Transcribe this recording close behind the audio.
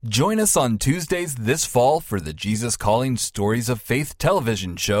Join us on Tuesdays this fall for the Jesus Calling Stories of Faith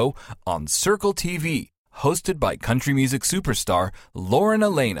television show on Circle TV, hosted by country music superstar Lauren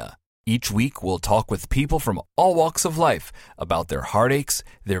Elena. Each week, we'll talk with people from all walks of life about their heartaches,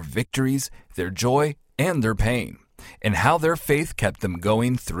 their victories, their joy, and their pain, and how their faith kept them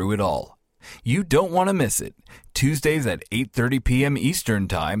going through it all. You don't want to miss it. Tuesdays at 8:30 p.m. Eastern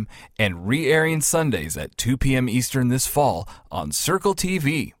Time and re-airing Sundays at 2 p.m. Eastern this fall on Circle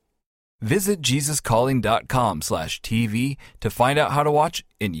TV. Visit JesusCalling.com/TV to find out how to watch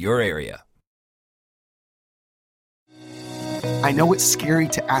in your area. I know it's scary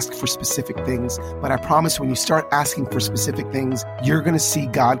to ask for specific things, but I promise when you start asking for specific things, you're going to see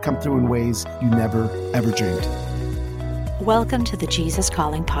God come through in ways you never, ever dreamed. Welcome to the Jesus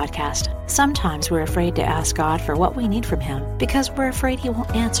Calling podcast. Sometimes we're afraid to ask God for what we need from Him because we're afraid He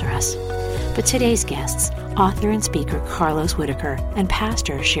won't answer us. But today's guests, author and speaker Carlos Whitaker and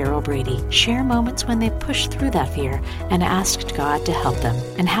pastor Cheryl Brady, share moments when they pushed through that fear and asked God to help them,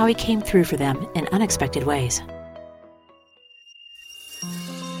 and how He came through for them in unexpected ways.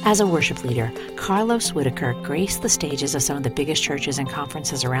 As a worship leader, Carlos Whitaker graced the stages of some of the biggest churches and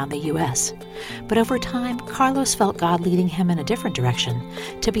conferences around the U.S. But over time, Carlos felt God leading him in a different direction,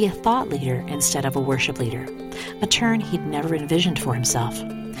 to be a thought leader instead of a worship leader, a turn he'd never envisioned for himself.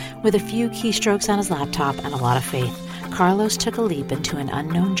 With a few keystrokes on his laptop and a lot of faith, Carlos took a leap into an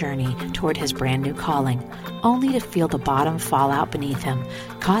unknown journey toward his brand new calling, only to feel the bottom fall out beneath him,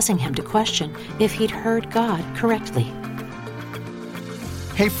 causing him to question if he'd heard God correctly.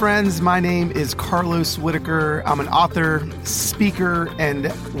 Hey friends, my name is Carlos Whitaker. I'm an author, speaker, and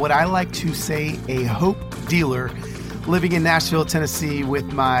what I like to say, a hope dealer, living in Nashville, Tennessee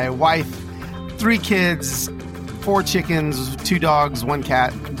with my wife, 3 kids, 4 chickens, 2 dogs, 1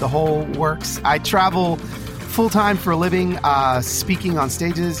 cat, the whole works. I travel full-time for a living, speaking on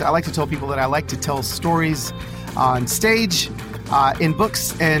stages. I like to tell people that I like to tell stories on stage, in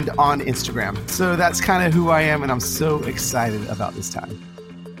books, and on Instagram. So that's kind of who I am, and I'm so excited about this time.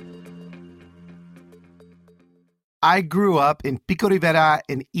 I grew up in Pico Rivera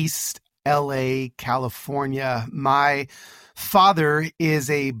in East LA, California. My father is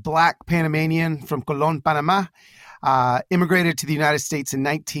a Black Panamanian from Colón, Panama. Immigrated to the United States in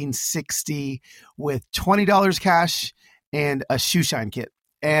 1960 with $20 cash and a shoe shine kit.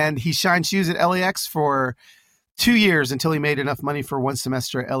 And he shined shoes at LAX for 2 years until he made enough money for 1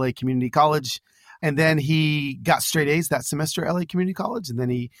 semester at LA Community College. And then he got straight A's that semester at LA Community College. And then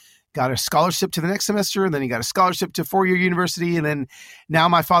he got a scholarship to the next semester, and then he got a scholarship to 4-year university. And then now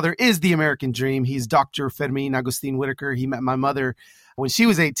my father is the American dream. He's Dr. Fermin Agustin Whitaker. He met my mother when she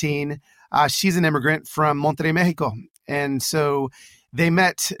was 18. She's an immigrant from Monterrey, Mexico. And so they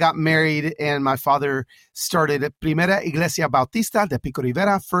met, got married, and my father started Primera Iglesia Bautista de Pico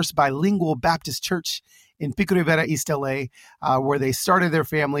Rivera, first bilingual Baptist church in Pico Rivera, East LA, where they started their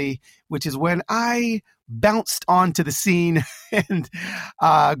family, which is when I bounced onto the scene and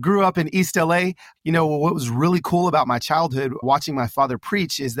grew up in East LA. You know, what was really cool about my childhood watching my father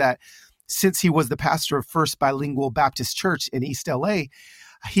preach is that since he was the pastor of First Bilingual Baptist Church in East LA,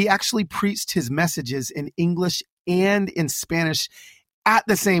 he actually preached his messages in English and in Spanish at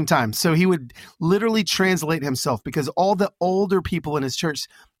the same time. So he would literally translate himself because all the older people in his church,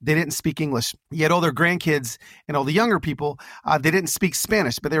 they didn't speak English. Yet all their grandkids and all the younger people, they didn't speak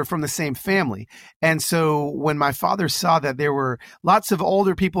Spanish, but they were from the same family. And so when my father saw that there were lots of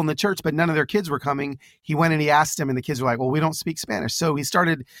older people in the church, but none of their kids were coming, he went and he asked them, and the kids were like, well, we don't speak Spanish. So he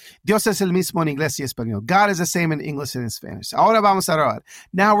started, Dios es el mismo en inglés y español. God is the same in English and in Spanish. Ahora vamos a orar.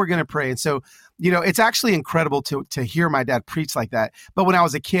 Now we're going to pray. And so, you know, it's actually incredible to hear my dad preach like that. But when I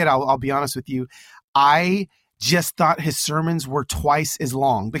was a kid, I'll be honest with you, I just thought his sermons were twice as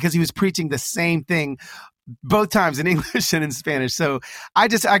long because he was preaching the same thing both times in English and in Spanish. So I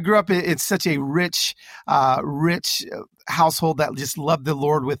grew up in such a rich household that just loved the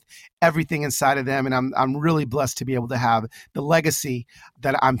Lord with everything inside of them. And I'm really blessed to be able to have the legacy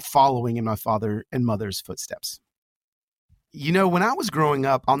that I'm following in my father and mother's footsteps. You know, when I was growing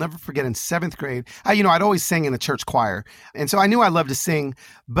up, I'll never forget in 7th grade, I'd always sing in the church choir. And so I knew I loved to sing,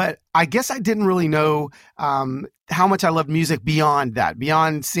 but I guess I didn't really know how much I loved music beyond that,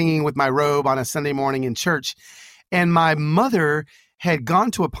 beyond singing with my robe on a Sunday morning in church. And my mother had gone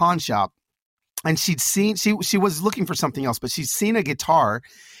to a pawn shop and she'd seen, she was looking for something else, but she'd seen a guitar.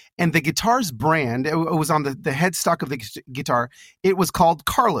 And the guitar's brand, it was on the headstock of the guitar. It was called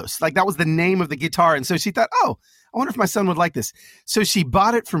Carlos. Like that was the name of the guitar. And so she thought, oh, I wonder if my son would like this. So she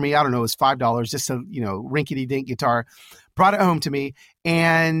bought it for me. I don't know, it was $5, just a, rinkety-dink guitar, brought it home to me.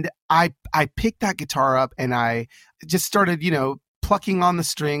 And I picked that guitar up and I just started, plucking on the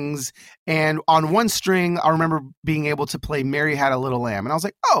strings. And on one string, I remember being able to play Mary Had a Little Lamb. And I was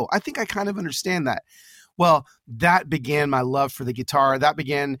like, oh, I think I kind of understand that. Well, that began my love for the guitar. That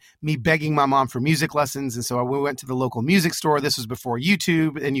began me begging my mom for music lessons. And so we went to the local music store. This was before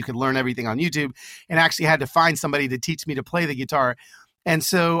YouTube, and you could learn everything on YouTube, and I actually had to find somebody to teach me to play the guitar. And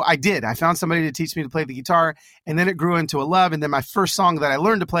so I did. I found somebody to teach me to play the guitar, and then it grew into a love. And then my first song that I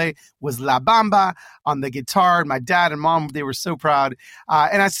learned to play was La Bamba on the guitar. My dad and mom, they were so proud.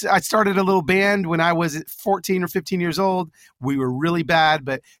 And I started a little band when I was 14 or 15 years old. We were really bad,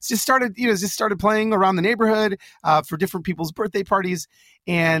 but just started playing around the neighborhood for different people's birthday parties.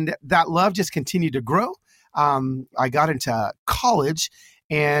 And that love just continued to grow. I got into college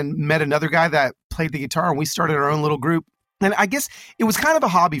and met another guy that played the guitar, and we started our own little group. And I guess it was kind of a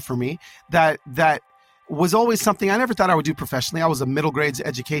hobby for me that was always something I never thought I would do professionally. I was a middle grades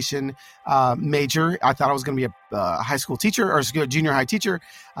education major. I thought I was going to be a high school teacher or a junior high teacher,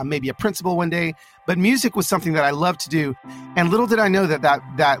 maybe a principal one day. But music was something that I loved to do. And little did I know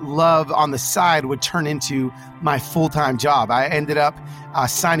that love on the side would turn into my full-time job. I ended up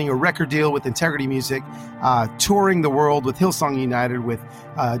signing a record deal with Integrity Music, touring the world with Hillsong United, with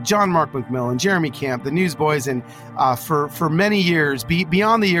John Mark McMillan, Jeremy Camp, the Newsboys, and for many years,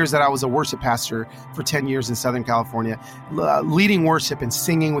 beyond the years that I was a worship pastor for 10 years in Southern California, leading worship and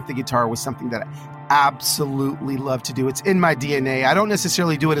singing with the guitar was something that I absolutely love to do. It's in my DNA. I don't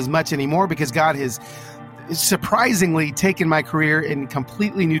necessarily do it as much anymore because God has surprisingly taken my career in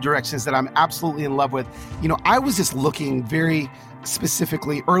completely new directions that I'm absolutely in love with. You know, I was just looking very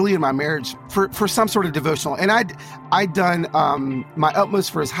specifically early in my marriage for some sort of devotional. And I'd done My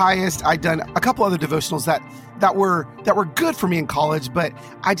Utmost for His Highest. I'd done a couple other devotionals that were good for me in college, but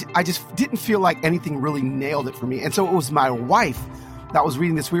I just didn't feel like anything really nailed it for me. And so it was my wife that was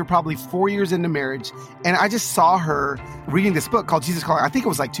reading this. We were probably 4 years into marriage, and I just saw her reading this book called Jesus Calling. I think it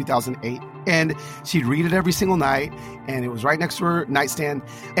was like 2008. And she'd read it every single night, and it was right next to her nightstand.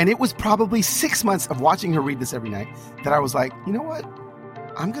 And it was probably 6 months of watching her read this every night that I was like, you know what?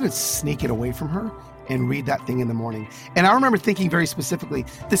 I'm going to sneak it away from her and read that thing in the morning. And I remember thinking very specifically,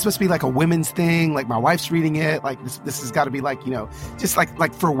 this must be like a women's thing. Like my wife's reading it. Like this has got to be like, you know, just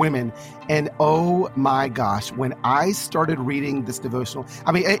like for women. And oh my gosh, when I started reading this devotional,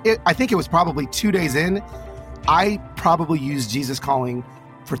 I mean, I think it was probably 2 days in, I probably used Jesus Calling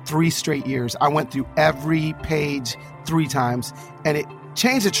for 3 straight years. I went through every page 3 times, and it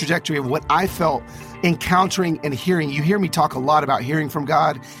changed the trajectory of what I felt encountering and hearing. You hear me talk a lot about hearing from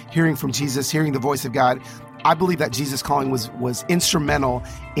God, hearing from Jesus, hearing the voice of God. I believe that Jesus Calling was instrumental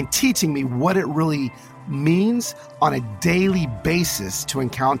in teaching me what it really means on a daily basis to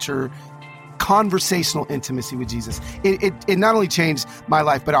encounter conversational intimacy with Jesus. It not only changed my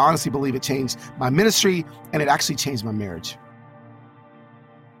life, but I honestly believe it changed my ministry, and it actually changed my marriage.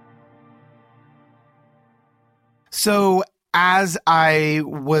 So as I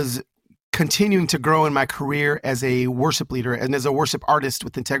was continuing to grow in my career as a worship leader and as a worship artist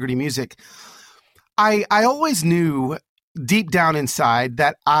with Integrity Music, I always knew deep down inside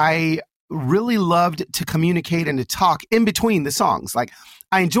that I really loved to communicate and to talk in between the songs. Like,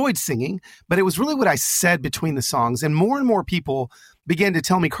 I enjoyed singing, but it was really what I said between the songs. And more people began to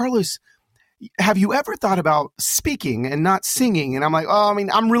tell me, Carlos, have you ever thought about speaking and not singing? And I'm like, oh, I mean,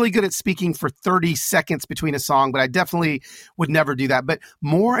 I'm really good at speaking for 30 seconds between a song, but I definitely would never do that. But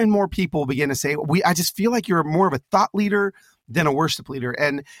more and more people begin to say, I just feel like you're more of a thought leader than a worship leader.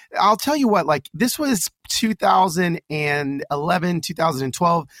 And I'll tell you what, like this was 2011,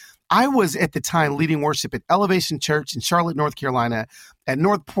 2012. I was at the time leading worship at Elevation Church in Charlotte, North Carolina, at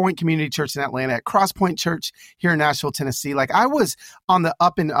North Point Community Church in Atlanta, at Cross Point Church here in Nashville, Tennessee. Like I was on the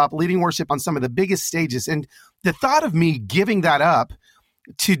up and up leading worship on some of the biggest stages. And the thought of me giving that up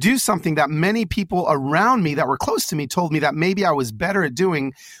to do something that many people around me that were close to me told me that maybe I was better at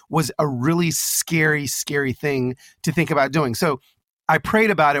doing was a really scary, scary thing to think about doing. So I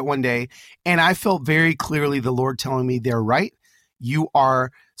prayed about it one day, and I felt very clearly the Lord telling me, they're right. You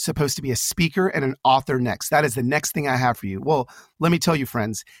are supposed to be a speaker and an author next. That is the next thing I have for you. Well, let me tell you,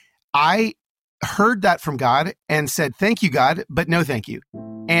 friends, I heard that from God and said, thank you, God, but no thank you.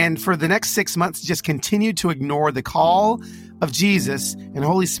 And for the next 6 months, just continued to ignore the call of Jesus and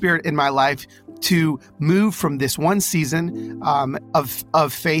Holy Spirit in my life to move from this one season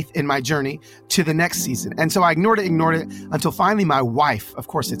of faith in my journey to the next season. And so I ignored it until finally my wife, of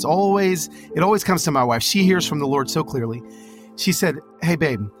course, it always comes to my wife. She hears from the Lord so clearly. She said, hey,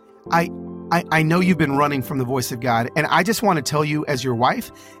 babe, I know you've been running from the voice of God. And I just want to tell you as your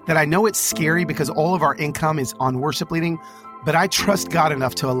wife that I know it's scary because all of our income is on worship leading, but I trust God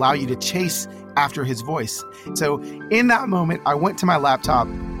enough to allow you to chase after his voice. So in that moment, I went to my laptop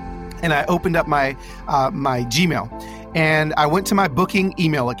and I opened up my Gmail, and I went to my booking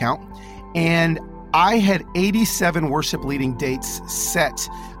email account, and I had 87 worship leading dates set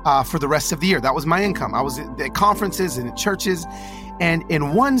for the rest of the year. That was my income. I was at conferences and at churches, and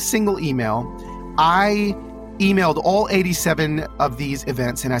in one single email, I emailed all 87 of these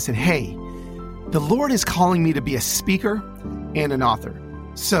events, and I said, hey, the Lord is calling me to be a speaker and an author.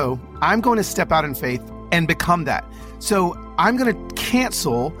 So I'm going to step out in faith and become that. So I'm going to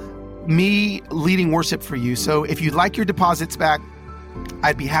cancel me leading worship for you. So if you'd like your deposits back,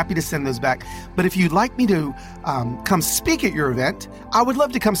 I'd be happy to send those back. But if you'd like me to come speak at your event, I would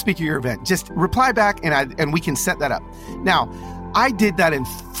love to come speak at your event. Just reply back and we can set that up. Now, I did that in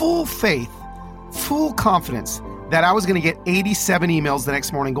full faith, full confidence that I was going to get 87 emails the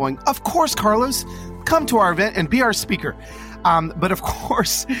next morning going, of course, Carlos, come to our event and be our speaker. But of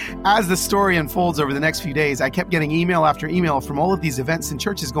course, as the story unfolds over the next few days, I kept getting email after email from all of these events and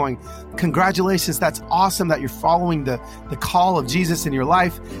churches going, congratulations, that's awesome that you're following the call of Jesus in your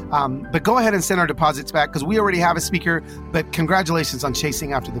life. But go ahead and send our deposits back because we already have a speaker, but congratulations on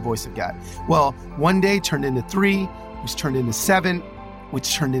chasing after the voice of God. Well, one day turned into 3, which turned into 7,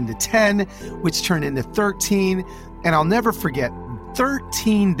 which turned into 10, which turned into 13. And I'll never forget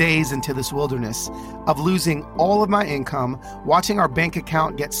 13 days into this wilderness of losing all of my income, watching our bank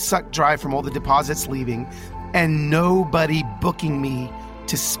account get sucked dry from all the deposits leaving, and nobody booking me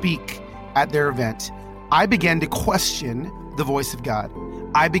to speak at their event. I began to question the voice of God.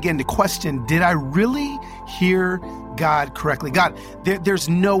 I began to question, did I really hear God correctly? God, there's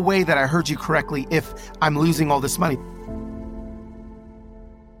no way that I heard you correctly if I'm losing all this money.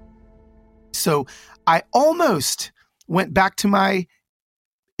 So I almost went back to my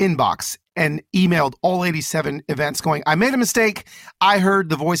inbox and emailed all 87 events going, I made a mistake. I heard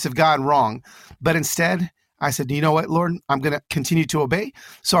the voice of God wrong. But instead, I said, you know what, Lord, I'm going to continue to obey.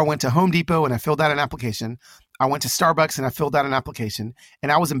 So I went to Home Depot and I filled out an application. I went to Starbucks and I filled out an application.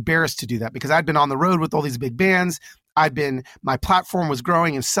 And I was embarrassed to do that because I'd been on the road with all these big bands. My platform was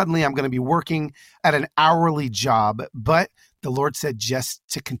growing, and suddenly I'm going to be working at an hourly job. But the Lord said just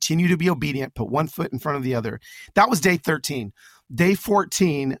to continue to be obedient, put one foot in front of the other. That was day 13. Day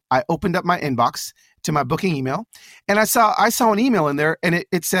 14, I opened up my inbox to my booking email, and I saw an email in there, and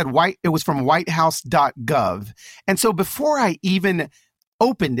it said it was from whitehouse.gov. And so before I even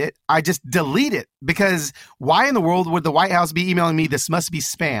opened it, I just deleted it because why in the world would the White House be emailing me? This must be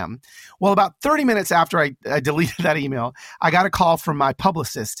spam. Well, about 30 minutes after I deleted that email, I got a call from my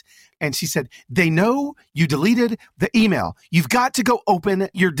publicist, and she said, they know you deleted the email. You've got to go open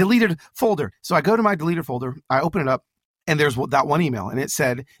your deleted folder. So I go to my deleted folder, I open it up, and there's that one email, and it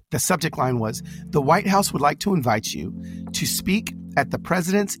said, the subject line was, the White House would like to invite you to speak at the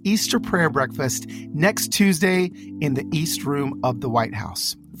President's Easter prayer breakfast next Tuesday in the East Room of the White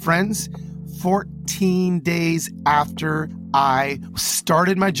House. Friends, 14 days after I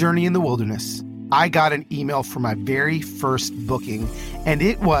started my journey in the wilderness, I got an email for my very first booking, and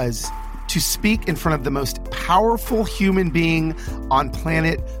it was to speak in front of the most powerful human being on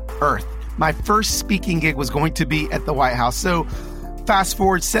planet Earth. My first speaking gig was going to be at the White House. So fast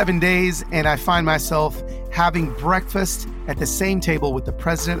forward 7 days, and I find myself having breakfast at the same table with the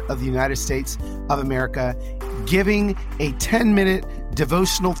President of the United States of America, giving a 10-minute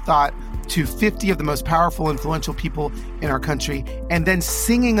devotional thought to 50 of the most powerful, influential people in our country, and then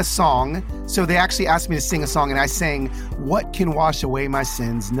singing a song. So they actually asked me to sing a song, and I sang, "What can wash away my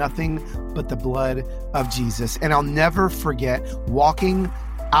sins? Nothing but the blood of Jesus." And I'll never forget walking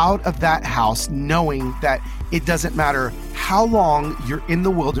out of that house knowing that it doesn't matter how long you're in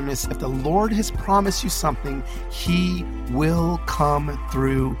the wilderness. If the Lord has promised you something, He will come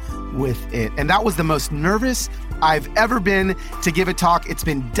through with it. And that was the most nervous I've ever been to give a talk. It's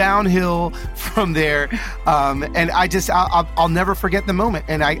been downhill from there. And I'll never forget the moment.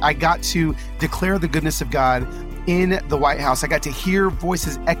 And I got to declare the goodness of God in the White House. I got to hear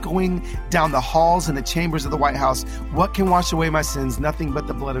voices echoing down the halls and the chambers of the White House. What can wash away my sins? Nothing but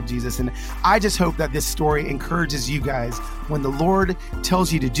the blood of Jesus. And I just hope that this story encourages you guys. When the Lord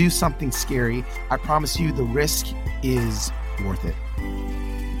tells you to do something scary, I promise you the risk is worth it.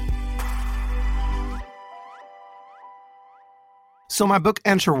 So my book,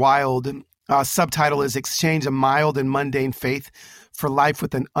 Enter Wild, subtitle is Exchange a Mild and Mundane Faith for Life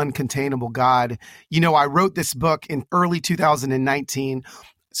with an Uncontainable God. You know, I wrote this book in early 2019,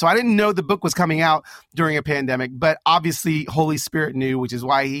 so I didn't know the book was coming out during a pandemic, but obviously Holy Spirit knew, which is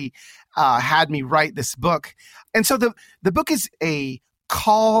why He had me write this book. And so the book is a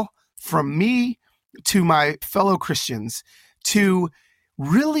call from me to my fellow Christians to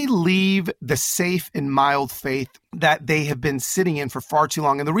really leave the safe and mild faith that they have been sitting in for far too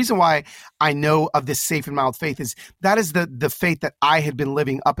long. And the reason why I know of this safe and mild faith is that is the faith that I had been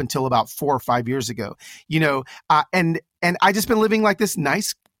living up until about 4 or 5 years ago, and I just been living like this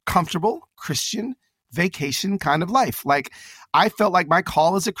nice, comfortable Christian vacation kind of life. Like I felt like my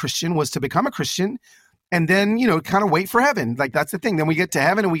call as a Christian was to become a Christian and then, kind of wait for heaven. Like that's the thing. Then we get to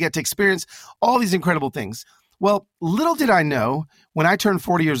heaven and we get to experience all these incredible things. Well, little did I know when I turned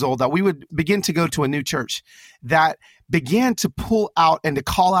 40 years old that we would begin to go to a new church that began to pull out and to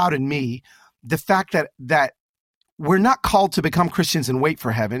call out in me the fact that we're not called to become Christians and wait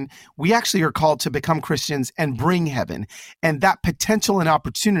for heaven. We actually are called to become Christians and bring heaven. And that potential and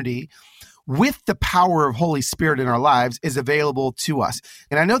opportunity with the power of Holy Spirit in our lives is available to us.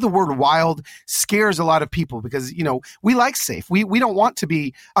 And I know the word wild scares a lot of people because, we like safe. We don't want to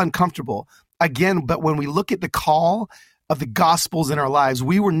be uncomfortable. Again, but when we look at the call of the Gospels in our lives,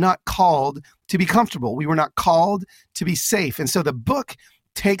 we were not called to be comfortable. We were not called to be safe. And so the book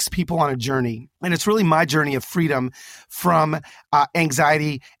takes people on a journey. And it's really my journey of freedom from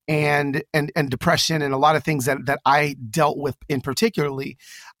anxiety and depression and a lot of things that I dealt with in particularly.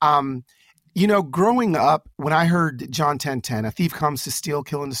 Growing up, when I heard John 10:10, a thief comes to steal,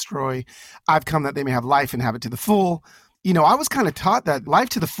 kill, and destroy. I've come that they may have life and have it to the full. I was kind of taught that life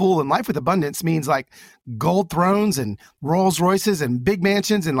to the full and life with abundance means like gold thrones and Rolls Royces and big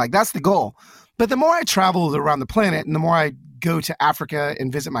mansions. And like, that's the goal. But the more I traveled around the planet and the more I go to Africa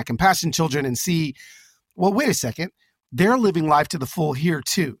and visit my compassion children and see, well, wait a second, they're living life to the full here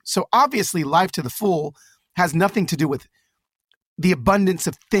too. So obviously life to the full has nothing to do with the abundance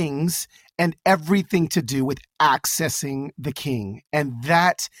of things and everything to do with accessing the King. And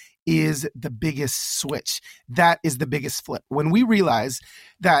that is the biggest switch. That is the biggest flip. When we realize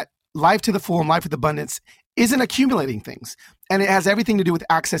that life to the full and life with abundance isn't accumulating things, and it has everything to do with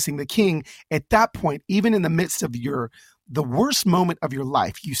accessing the King, at that point, even in the midst of the worst moment of your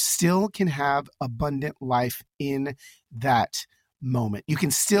life, you still can have abundant life in that moment. You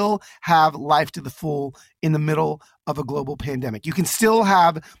can still have life to the full in the middle of a global pandemic. You can still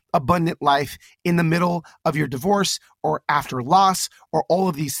have abundant life in the middle of your divorce or after loss or all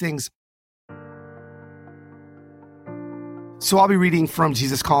of these things. So I'll be reading from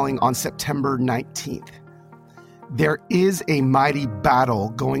Jesus Calling on September 19th. There is a mighty battle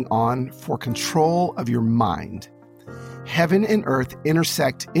going on for control of your mind. Heaven and earth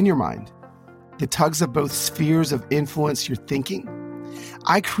intersect in your mind. The tugs of both spheres of influence your thinking.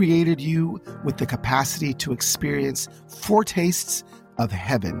 I created you with the capacity to experience foretastes of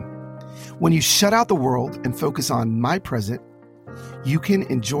heaven. When you shut out the world and focus on my present, you can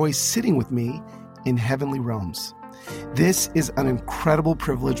enjoy sitting with me in heavenly realms. This is an incredible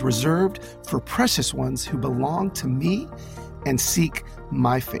privilege reserved for precious ones who belong to me and seek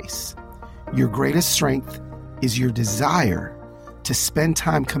my face. Your greatest strength is your desire to spend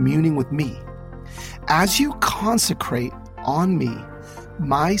time communing with me. As you consecrate on me,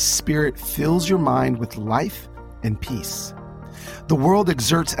 my spirit fills your mind with life and peace. The world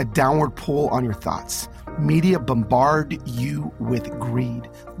exerts a downward pull on your thoughts. Media bombard you with greed,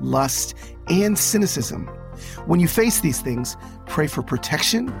 lust, and cynicism. When you face these things, pray for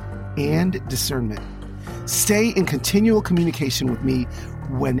protection and discernment. Stay in continual communication with me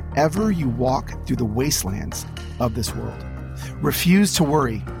whenever you walk through the wastelands of this world. Refuse to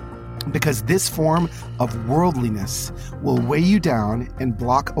worry, because this form of worldliness will weigh you down and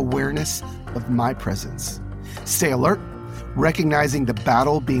block awareness of my presence. Stay alert, recognizing the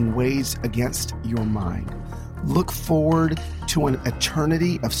battle being waged against your mind. Look forward to an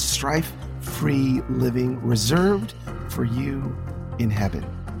eternity of strife-free living reserved for you in heaven.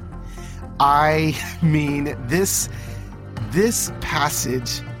 I mean, this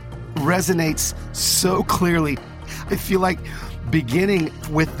passage resonates so clearly. I feel like beginning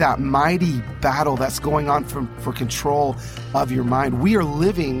with that mighty battle that's going on for control of your mind. We are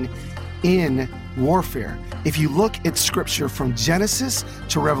living in warfare. If you look at scripture from Genesis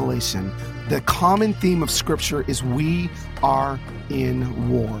to Revelation, the common theme of scripture is we are in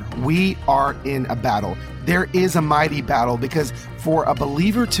war. We are in a battle. There is a mighty battle because for a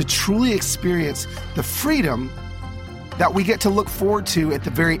believer to truly experience the freedom that we get to look forward to at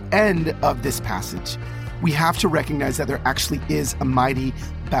the very end of this passage, we have to recognize that there actually is a mighty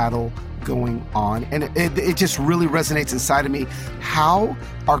battle going on. And it just really resonates inside of me how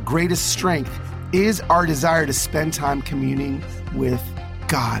our greatest strength is our desire to spend time communing with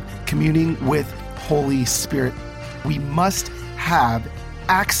God, communing with Holy Spirit. We must have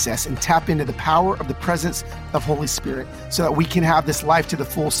access and tap into the power of the presence of Holy Spirit so that we can have this life to the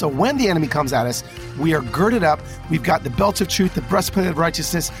full. So when the enemy comes at us, we are girded up. We've got the belt of truth, the breastplate of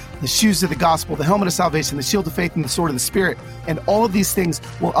righteousness, the shoes of the gospel, the helmet of salvation, the shield of faith, and the sword of the Spirit. And all of these things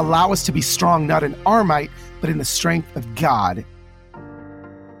will allow us to be strong, not in our might, but in the strength of God.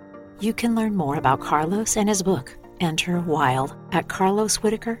 You can learn more about Carlos and his book, Enter Wild, at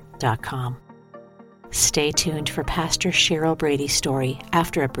carloswhitaker.com. Stay tuned for Pastor Cheryl Brady's story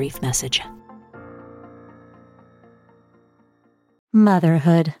after a brief message.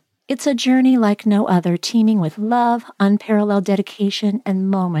 Motherhood. It's a journey like no other, teeming with love, unparalleled dedication, and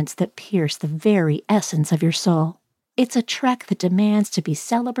moments that pierce the very essence of your soul. It's a trek that demands to be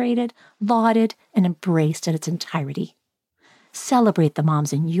celebrated, lauded, and embraced in its entirety. Celebrate the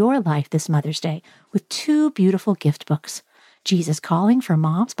moms in your life this Mother's Day with 2 beautiful gift books, Jesus Calling for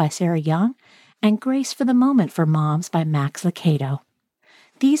Moms by Sarah Young and Grace for the Moment for Moms by Max Lucado.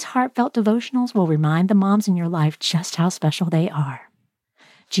 These heartfelt devotionals will remind the moms in your life just how special they are.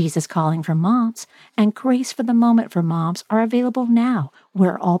 Jesus Calling for Moms and Grace for the Moment for Moms are available now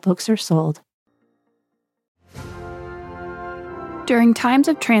where all books are sold. During times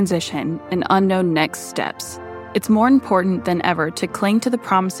of transition and unknown next steps, it's more important than ever to cling to the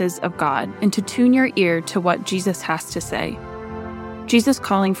promises of God and to tune your ear to what Jesus has to say. Jesus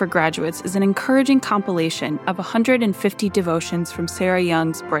Calling for Graduates is an encouraging compilation of 150 devotions from Sarah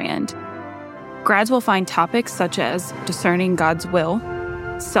Young's brand. Grads will find topics such as discerning God's will,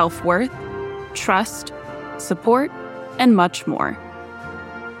 self-worth, trust, support, and much more.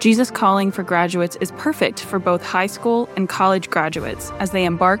 Jesus Calling for Graduates is perfect for both high school and college graduates as they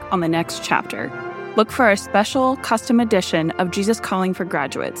embark on the next chapter. Look for a special custom edition of Jesus Calling for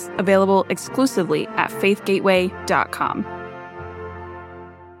Graduates, available exclusively at faithgateway.com.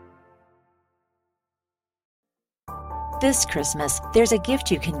 This Christmas, there's a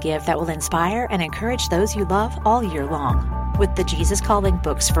gift you can give that will inspire and encourage those you love all year long. With the Jesus Calling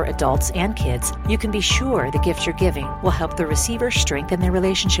books for adults and kids, you can be sure the gift you're giving will help the receiver strengthen their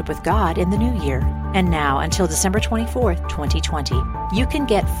relationship with God in the new year. And now, until December 24th, 2020, you can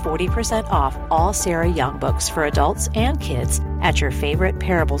get 40% off all Sarah Young books for adults and kids at your favorite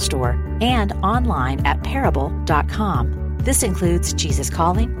Parable store and online at parable.com. This includes Jesus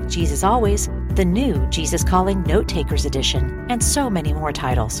Calling, Jesus Always, the new Jesus Calling Note Takers Edition, and so many more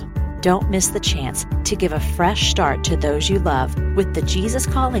titles. Don't miss the chance to give a fresh start to those you love with the Jesus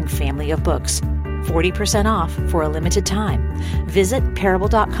Calling family of books. 40% off for a limited time. Visit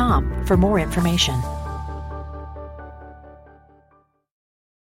parable.com for more information.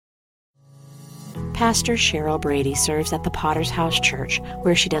 Pastor Cheryl Brady serves at the Potter's House Church,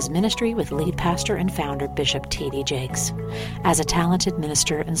 where she does ministry with lead pastor and founder Bishop T.D. Jakes. As a talented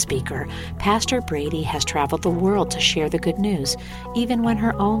minister and speaker, Pastor Brady has traveled the world to share the good news, even when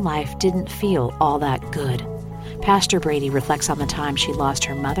her own life didn't feel all that good. Pastor Brady reflects on the time she lost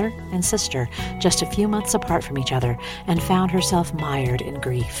her mother and sister just a few months apart from each other and found herself mired in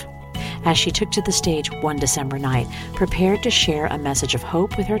grief. As she took to the stage one December night, prepared to share a message of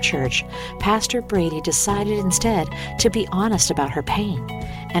hope with her church, Pastor Brady decided instead to be honest about her pain.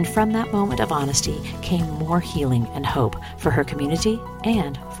 And from that moment of honesty came more healing and hope for her community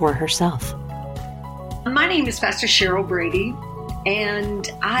and for herself. My name is Pastor Cheryl Brady, and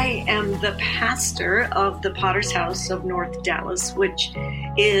I am the pastor of the Potter's House of North Dallas, which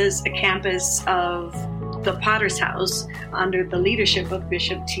is a campus of the Potter's House under the leadership of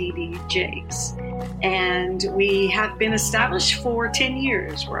Bishop T.D. Jakes. And we have been established for 10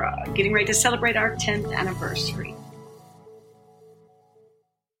 years. We're getting ready to celebrate our 10th anniversary.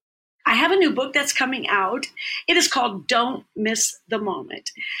 I have a new book that's coming out. It is called Don't Miss the Moment.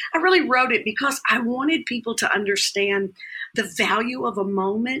 I really wrote it because I wanted people to understand the value of a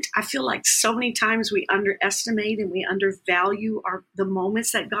moment. I feel like so many times we underestimate and we undervalue the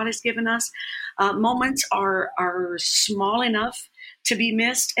moments that God has given us. Moments are small enough to be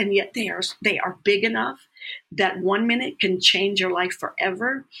missed, and yet they are big enough that 1 minute can change your life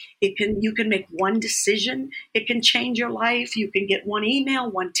forever. You can make one decision. It can change your life. You can get one email,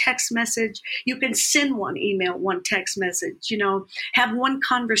 one text message. You can send one email, one text message, have one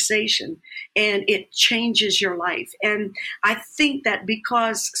conversation, and it changes your life. And I think that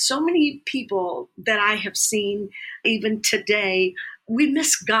because so many people that I have seen, even today, we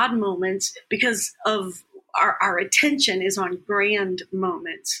miss God moments because of our attention is on grand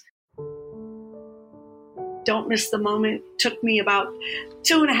moments. Don't Miss the Moment took me about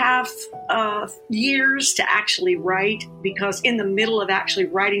 2.5 years to actually write, because in the middle of actually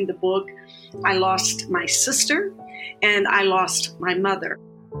writing the book, I lost my sister and I lost my mother.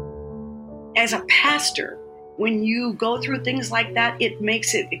 As a pastor, when you go through things like that, it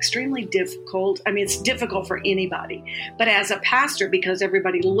makes it extremely difficult. I mean, it's difficult for anybody. But as a pastor, because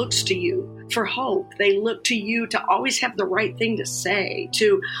everybody looks to you for hope, they look to you to always have the right thing to say,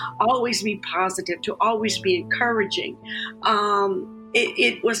 to always be positive, to always be encouraging.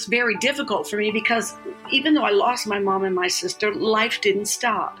 It was very difficult for me because even though I lost my mom and my sister, life didn't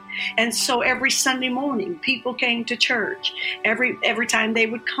stop. And so every Sunday morning, people came to church. Every time they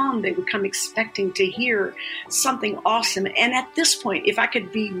would come expecting to hear something awesome. And at this point, if I could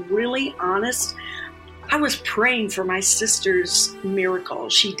be really honest, I was praying for my sister's miracle.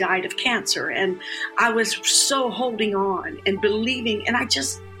 She died of cancer, and I was so holding on and believing, and I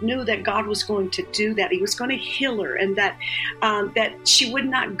just knew that God was going to do that. He was going to heal her, and that she would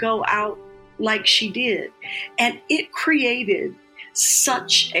not go out like she did. And it created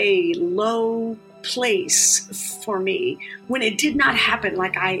such a low place for me when it did not happen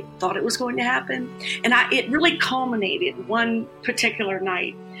like I thought it was going to happen. And it really culminated one particular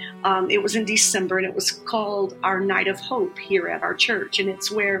night. It was in December, and it was called our Night of Hope here at our church. And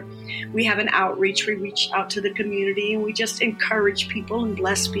it's where we have an outreach. We reach out to the community, and we just encourage people and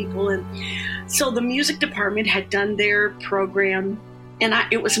bless people. And so the music department had done their program, and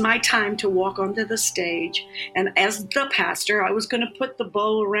it was my time to walk onto the stage. And as the pastor, I was going to put the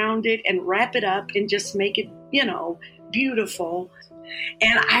bow around it and wrap it up and just make it, beautiful.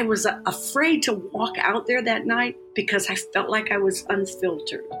 And I was afraid to walk out there that night because I felt like I was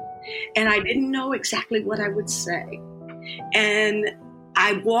unfiltered. And I didn't know exactly what I would say. And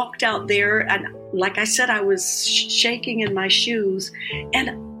I walked out there, and like I said, I was shaking in my shoes.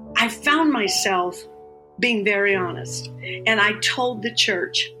 And I found myself being very honest. And I told the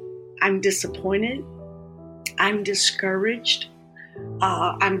church, I'm disappointed. I'm discouraged.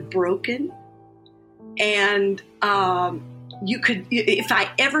 I'm broken. And if I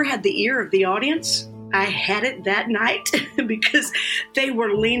ever had the ear of the audience, I had it that night because they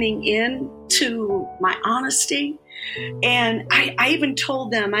were leaning in to my honesty. And I even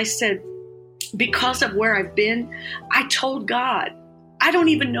told them, I said, because of where I've been, I told God, I don't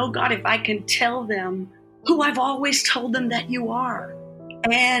even know, God, if I can tell them who I've always told them that you are.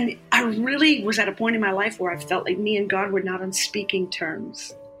 And I really was at a point in my life where I felt like me and God were not on speaking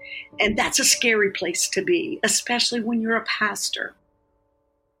terms. And that's a scary place to be, especially when you're a pastor.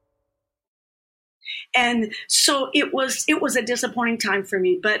 And so it was a disappointing time for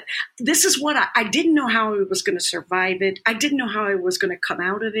me. But this is what I didn't know how I was going to survive it. I didn't know how I was going to come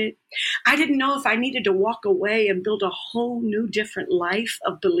out of it. I didn't know if I needed to walk away and build a whole new different life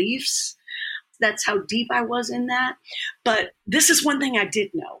of beliefs. That's how deep I was in that. But this is one thing I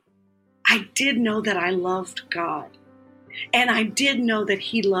did know. I did know that I loved God. And I did know that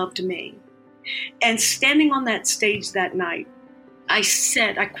He loved me. And standing on that stage that night, I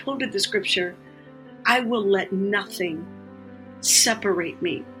quoted the scripture, I will let nothing separate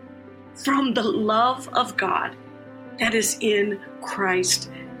me from the love of God that is in Christ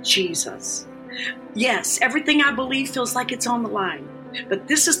Jesus. Yes, everything I believe feels like it's on the line. But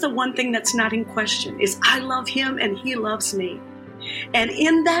this is the one thing that's not in question, is I love Him and He loves me. And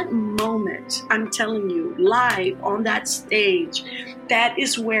in that moment, I'm telling you, live on that stage, that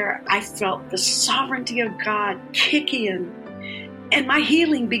is where I felt the sovereignty of God kick in, and my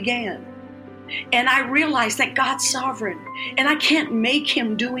healing began. And I realized that God's sovereign, and I can't make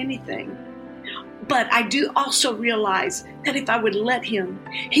Him do anything. But I do also realize that if I would let Him,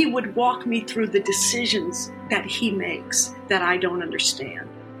 He would walk me through the decisions that He makes that I don't understand.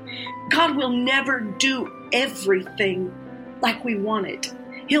 God will never do everything like we want it.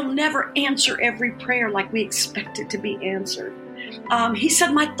 He'll never answer every prayer like we expect it to be answered. He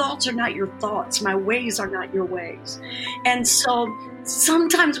said, my thoughts are not your thoughts. My ways are not your ways. And so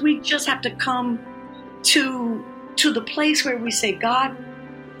sometimes we just have to come to the place where we say, God,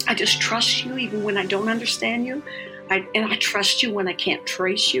 I just trust you even when I don't understand you. And I trust you when I can't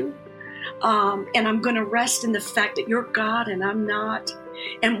trace you. And I'm going to rest in the fact that you're God and I'm not.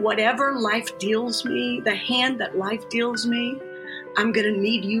 And whatever life deals me, the hand that life deals me, I'm going to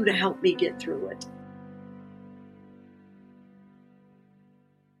need you to help me get through it.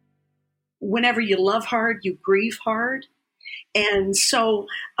 Whenever you love hard, you grieve hard. And so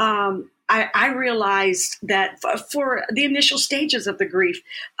I realized that for the initial stages of the grief,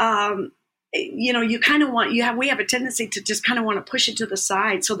 you kind of we have a tendency to just kind of want to push it to the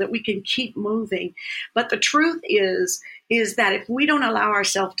side so that we can keep moving. But the truth is that if we don't allow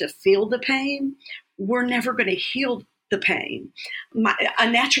ourselves to feel the pain, we're never going to heal the pain. A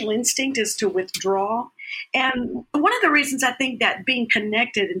natural instinct is to withdraw. And one of the reasons I think that being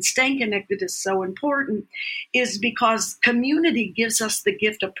connected and staying connected is so important is because community gives us the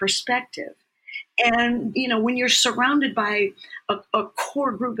gift of perspective. And, when you're surrounded by a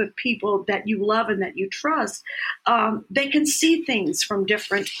core group of people that you love and that you trust, they can see things from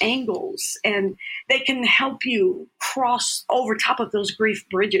different angles, and they can help you cross over top of those grief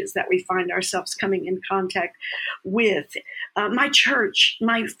bridges that we find ourselves coming in contact with. My church,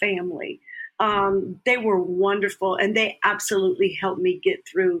 my family, they were wonderful, and they absolutely helped me get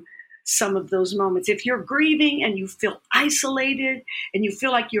through some of those moments. If you're grieving and you feel isolated and you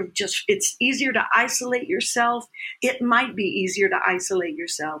feel like it's easier to isolate yourself, it might be easier to isolate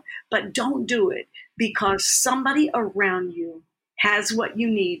yourself, but don't do it, because somebody around you has what you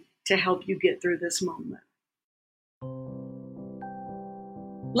need to help you get through this moment.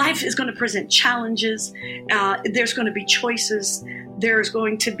 Life is going to present challenges. There's going to be choices. There's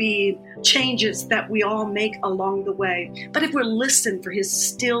going to be changes that we all make along the way. But if we'll listen for his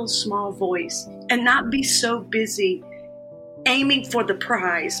still small voice and not be so busy aiming for the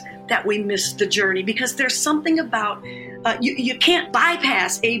prize that we miss the journey, because there's something about you can't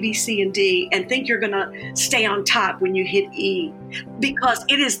bypass A, B, C, and D and think you're going to stay on top when you hit E, because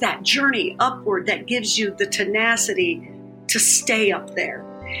it is that journey upward that gives you the tenacity to stay up there.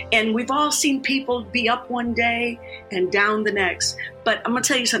 And we've all seen people be up one day and down the next. But I'm going to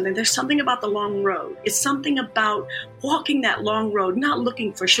tell you something. There's something about the long road. It's something about walking that long road, not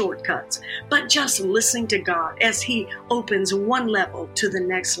looking for shortcuts, but just listening to God as he opens one level to the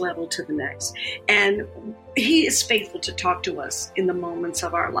next level to the next. And he is faithful to talk to us in the moments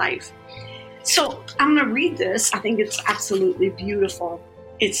of our life. So I'm going to read this. I think it's absolutely beautiful.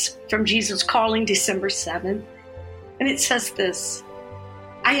 It's from Jesus Calling, December 7th. And it says this: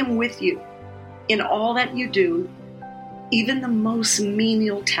 I am with you in all that you do, even the most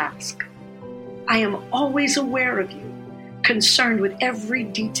menial task. I am always aware of you, concerned with every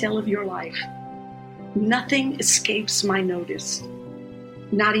detail of your life. Nothing escapes my notice,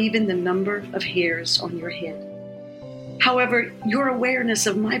 not even the number of hairs on your head. However, your awareness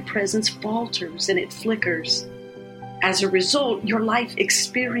of my presence falters and it flickers. As a result, your life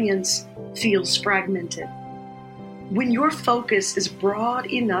experience feels fragmented. When your focus is broad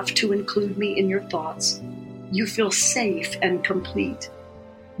enough to include me in your thoughts, you feel safe and complete.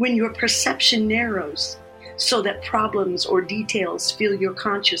 When your perception narrows so that problems or details fill your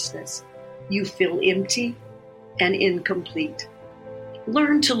consciousness, you feel empty and incomplete.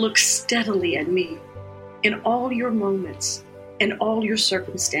 Learn to look steadily at me in all your moments and all your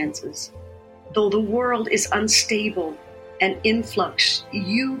circumstances. Though the world is unstable and in flux,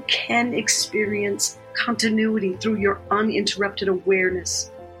 you can experience continuity through your uninterrupted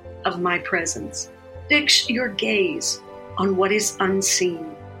awareness of my presence. Fix your gaze on what is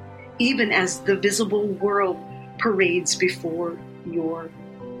unseen, even as the visible world parades before your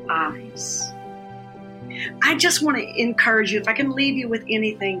eyes. I just want to encourage you, if I can leave you with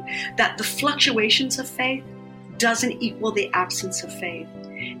anything, that the fluctuations of faith doesn't equal the absence of faith.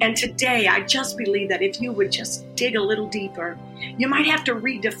 And today, I just believe that if you would just dig a little deeper, you might have to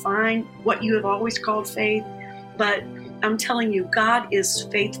redefine what you have always called faith. But I'm telling you, God is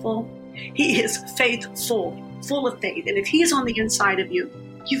faithful. He is faithful, full of faith. And if he is on the inside of you,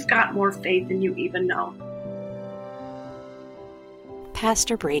 you've got more faith than you even know.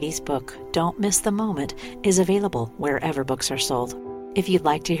 Pastor Brady's book, Don't Miss the Moment, is available wherever books are sold. If you'd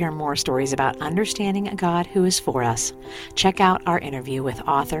like to hear more stories about understanding a God who is for us, check out our interview with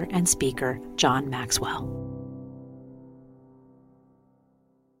author and speaker John Maxwell.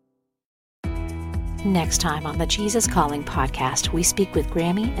 Next time on the Jesus Calling podcast, we speak with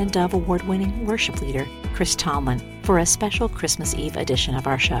Grammy and Dove Award-winning worship leader Chris Tomlin for a special Christmas Eve edition of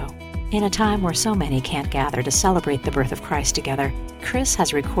our show. In a time where so many can't gather to celebrate the birth of Christ together, Chris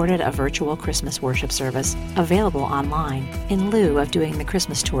has recorded a virtual Christmas worship service available online in lieu of doing the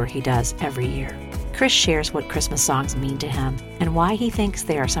Christmas tour he does every year. Chris shares what Christmas songs mean to him and why he thinks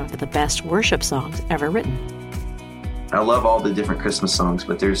they are some of the best worship songs ever written. I love all the different Christmas songs,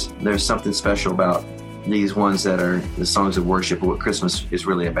 but there's something special about these ones that are the songs of worship, what Christmas is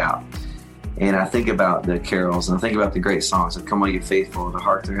really about. And I think about the carols, and I think about the great songs of Come All You Faithful, the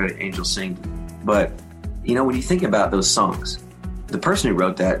Hark the Angels Sing. But, when you think about those songs, the person who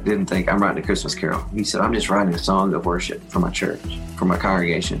wrote that didn't think, I'm writing a Christmas carol. He said, I'm just writing a song of worship for my church, for my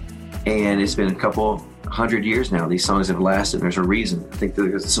congregation. And it's been a couple 100 years now. These songs have lasted. There's a reason. I think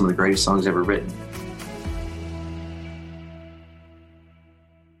they're some of the greatest songs ever written.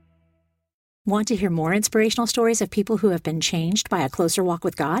 Want to hear more inspirational stories of people who have been changed by a closer walk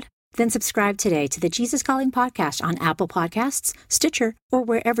with God? Then subscribe today to the Jesus Calling podcast on Apple Podcasts, Stitcher, or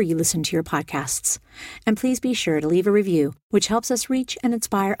wherever you listen to your podcasts. And please be sure to leave a review, which helps us reach and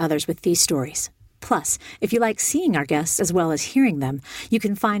inspire others with these stories. Plus, if you like seeing our guests as well as hearing them, you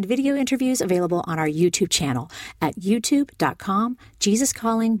can find video interviews available on our YouTube channel at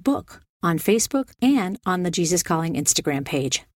youtube.com/JesusCallingBook, on Facebook, and on the Jesus Calling Instagram page.